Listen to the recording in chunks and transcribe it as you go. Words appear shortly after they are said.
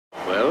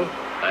Well,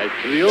 back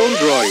to the old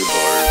drawing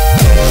board.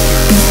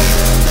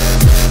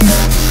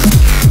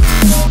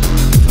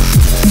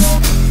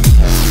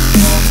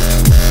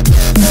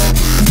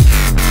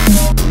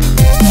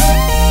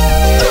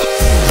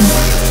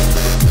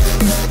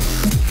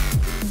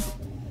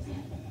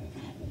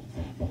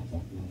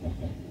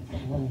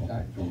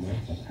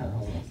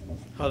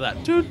 Oh,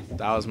 that dude?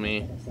 That was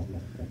me.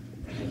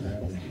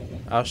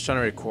 I was trying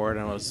to record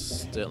and it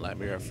was didn't let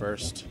me at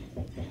first.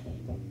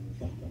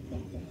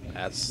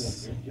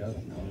 That's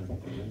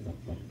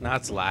now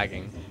it's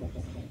lagging.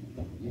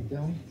 You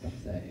don't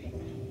say.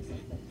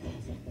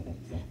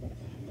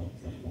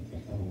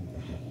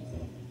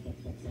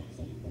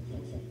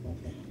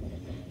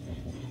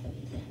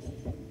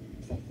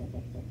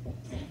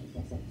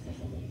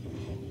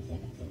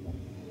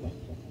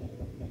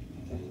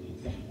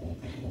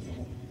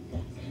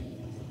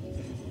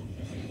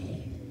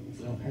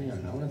 No, hang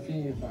on. I want to see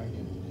if I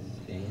can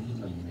stand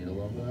in the middle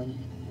of them.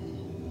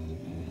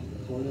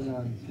 Sort it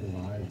on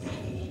survival.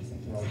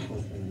 Throw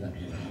closer that.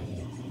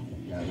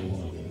 Yeah, they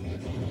won't.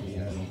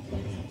 Yeah, I don't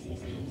think.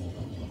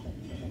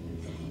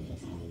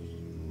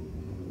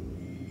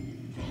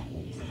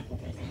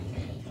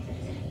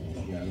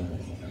 Yeah, they're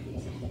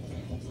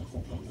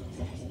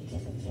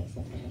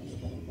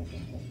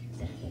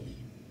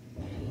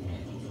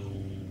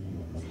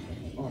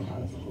oh, I'm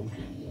out of focus.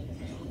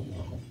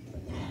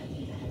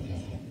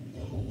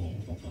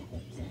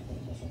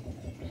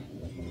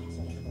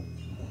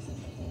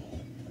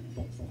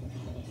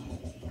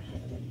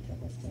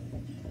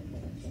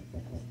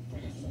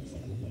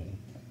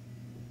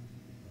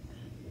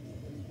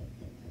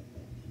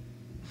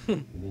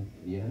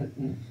 Yeah.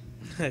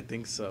 I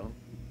think so.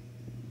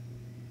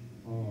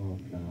 Oh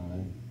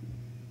God.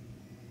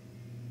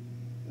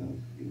 That was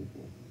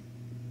beautiful.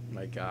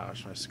 My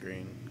gosh, my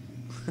screen.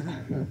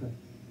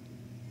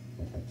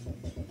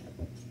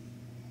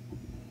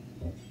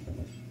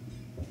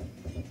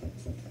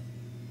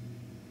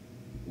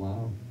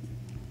 Wow.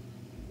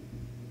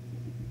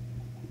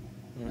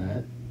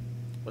 That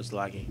What's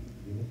laggy?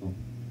 beautiful.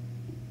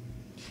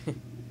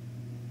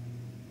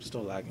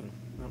 Still lagging.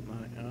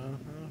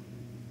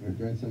 Or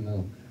drink some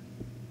milk.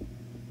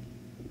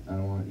 I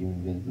don't want you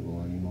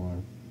invincible anymore.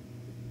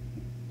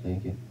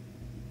 Take it.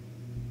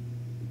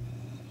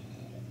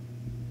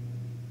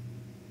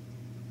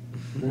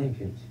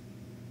 Drink it.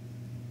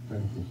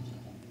 Drink it.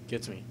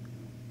 Get to me.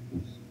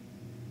 Oops.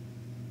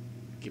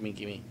 Gimme,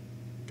 gimme.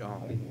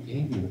 Go. I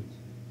gave you it.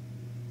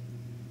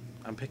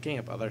 I'm picking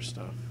up other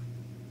stuff.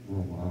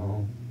 Oh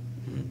wow.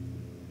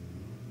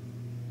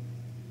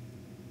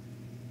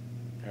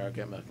 Here, I'll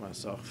get milk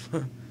myself.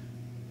 Look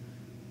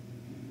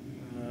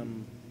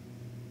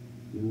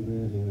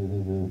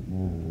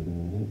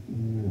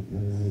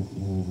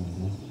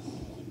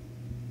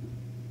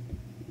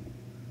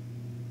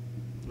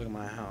at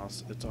my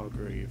house. It's all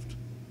grieved.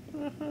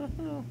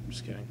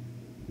 Just kidding.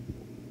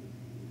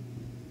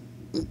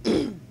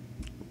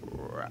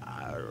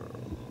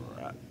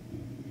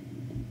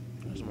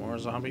 There's more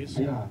zombies?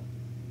 Yeah.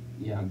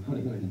 Yeah, I'm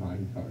putting in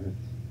mine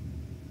cards.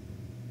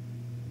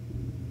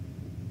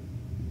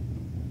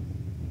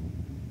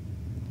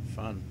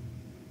 Fun.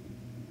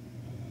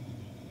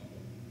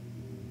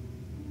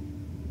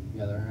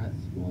 Yeah, they're at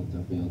school. It's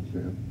a field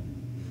trip.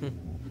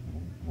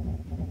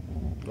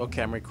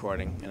 Okay, I'm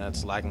recording, and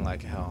it's lagging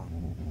like hell.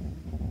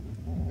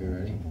 Are you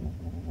ready?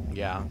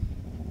 Yeah.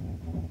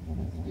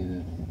 Let's do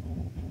this.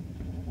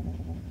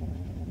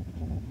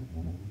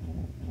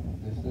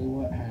 This is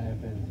what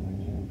happens when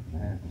you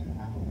pass a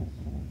house.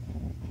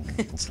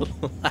 It's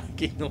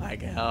lagging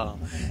like hell.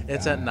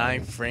 It's at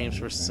 9 frames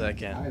per I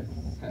second. have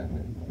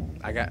 7.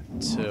 I got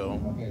 2.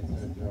 Okay,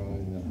 start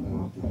throwing the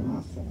food.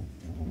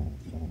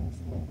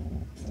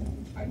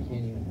 I can't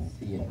even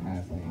see it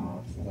happening,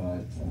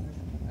 but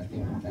I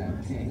think it's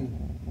happening.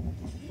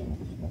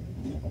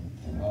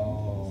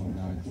 Oh,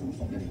 no, it's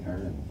getting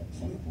hurt.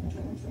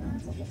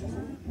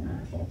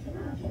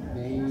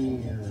 There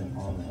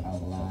are a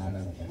lot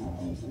of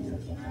cows here.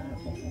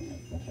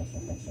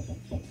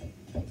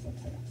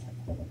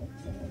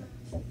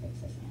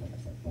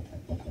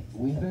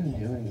 We've been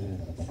doing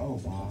this. Oh,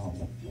 wow.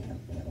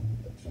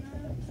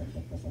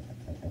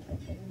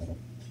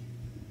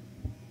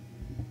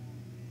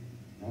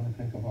 I want to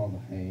think of all the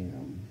hay,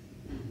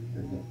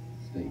 or the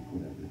steak,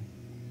 whatever.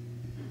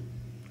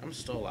 I'm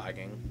still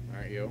lagging,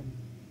 aren't you?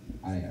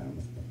 I am.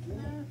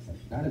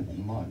 Not as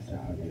much,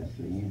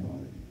 obviously,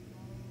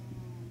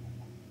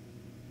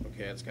 but...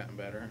 Okay, it's gotten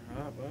better.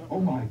 Oh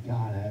my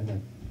god, I have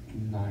like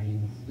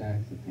 9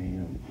 stacks of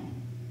ham.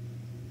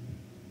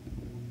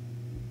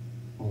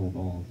 Holy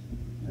balls.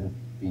 Or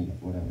beef,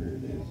 whatever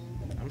it is.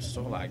 I'm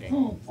still lagging.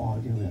 Oh,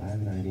 dude, I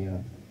have an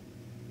idea.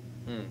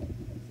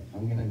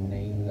 I'm gonna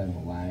name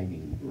them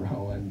lagging,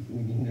 bro, and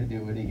we need to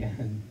do it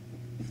again.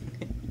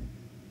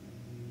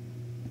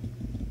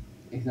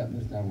 Except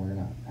this time we're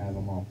gonna have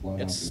them all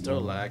float It's out the still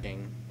door.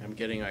 lagging. I'm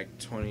getting like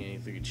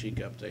 23 cheek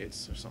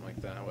updates or something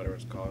like that, whatever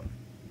it's called.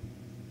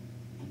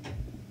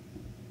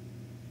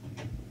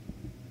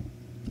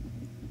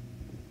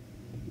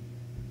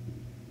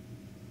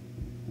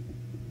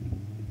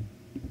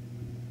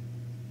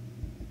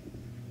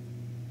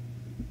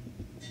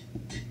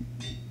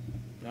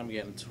 I'm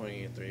getting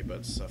 23, but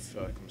I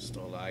feel like I'm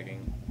still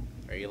lagging.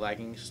 Are you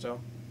lagging still?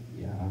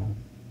 Yeah.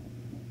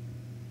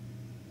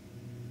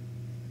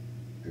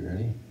 You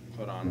ready?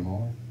 Hold For on.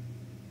 more?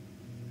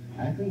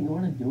 Actually, you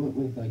want to do it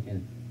with like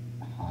a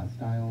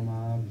hostile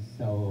mob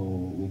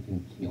so we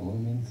can kill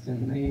them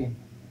instantly?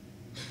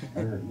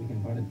 Or we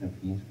can put it to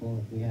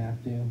peaceful if we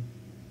have to.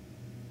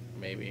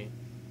 Maybe.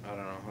 I don't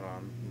know. Hold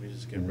on. Let me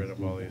just get Yeah, rid let's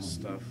of all do these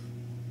that. stuff.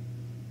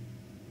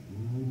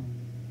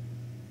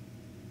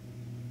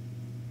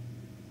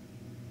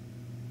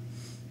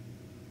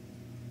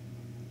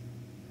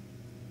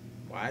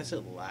 Why is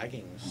it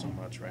lagging so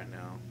much right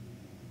now?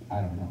 I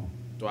don't know.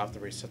 Do I have to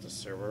reset the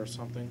server or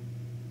something?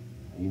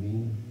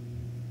 Maybe.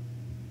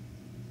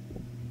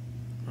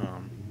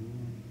 Let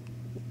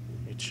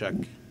me check.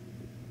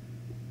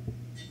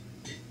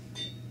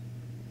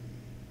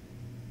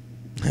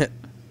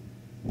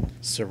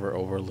 Server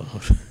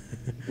overload.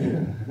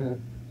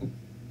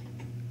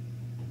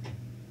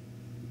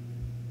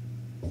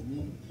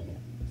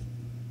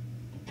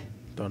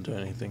 Don't do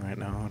anything right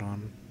now. Hold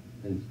on.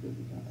 It's good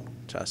to go.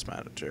 Task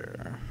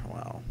manager.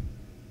 Wow.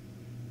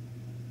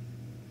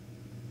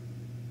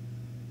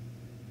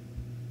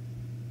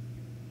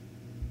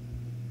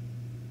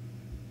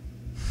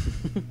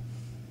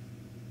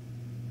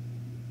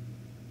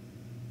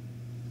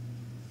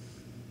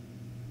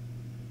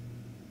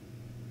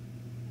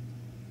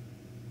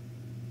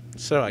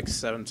 So like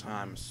 7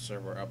 times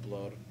server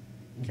upload.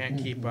 Can't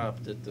keep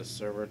up. Did the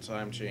server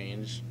time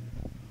change?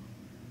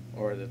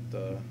 Or did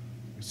the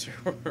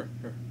server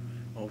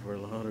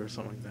overload or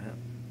something like that?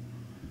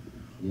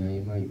 Yeah,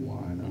 you might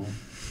wanna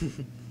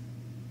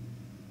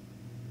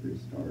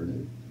restart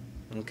it.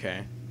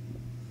 Okay.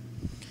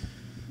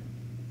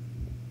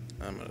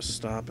 I'm gonna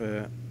stop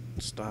it.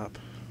 Stop.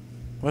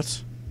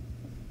 What?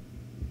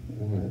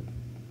 What?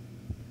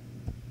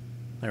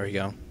 There we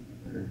go.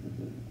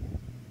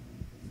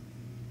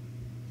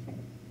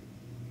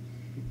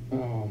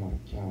 Oh my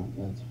god,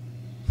 that's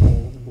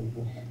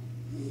horrible.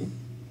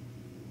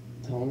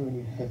 Tell me when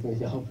you have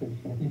it up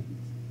again.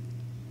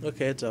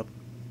 Okay, it's up.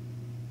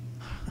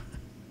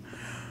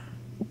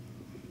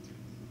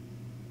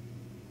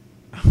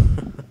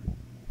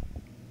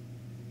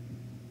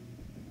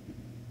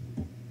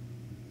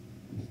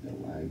 It's still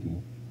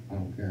laggy. I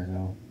don't care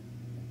though.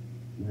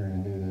 We're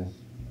gonna do this.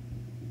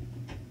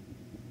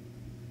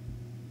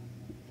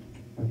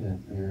 Okay,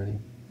 are you ready?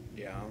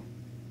 Yeah.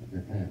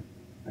 Here,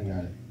 I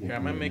got it. Here,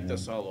 I'm gonna make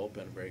this all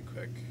open very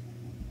quick.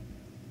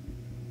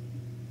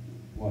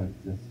 What,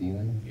 the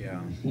ceiling?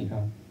 Yeah.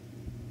 Yeah.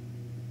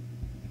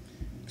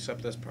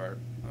 Except this part.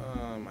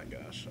 Oh my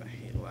gosh, I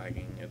hate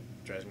lagging. It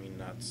drives me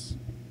nuts.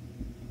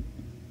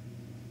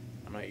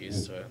 I'm not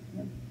used to it.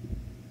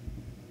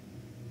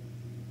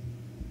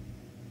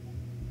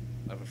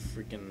 I have a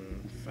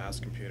freaking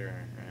fast computer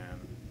and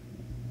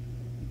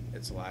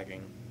it's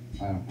lagging.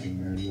 I don't have a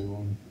very good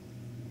one.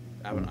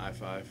 I have an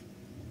i5. I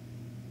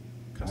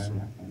Custom.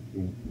 don't have to.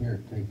 Here,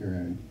 take your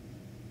egg.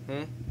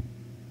 Hmm?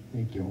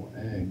 Take your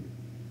egg.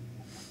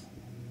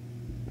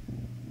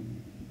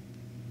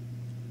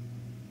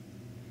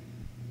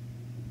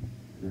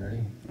 You ready?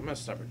 I'm gonna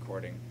stop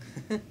recording.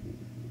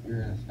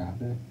 You're gonna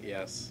stop it?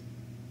 Yes.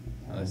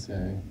 Unless,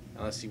 Okay.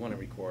 unless you want to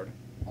record.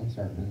 I'm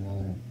starting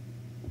another.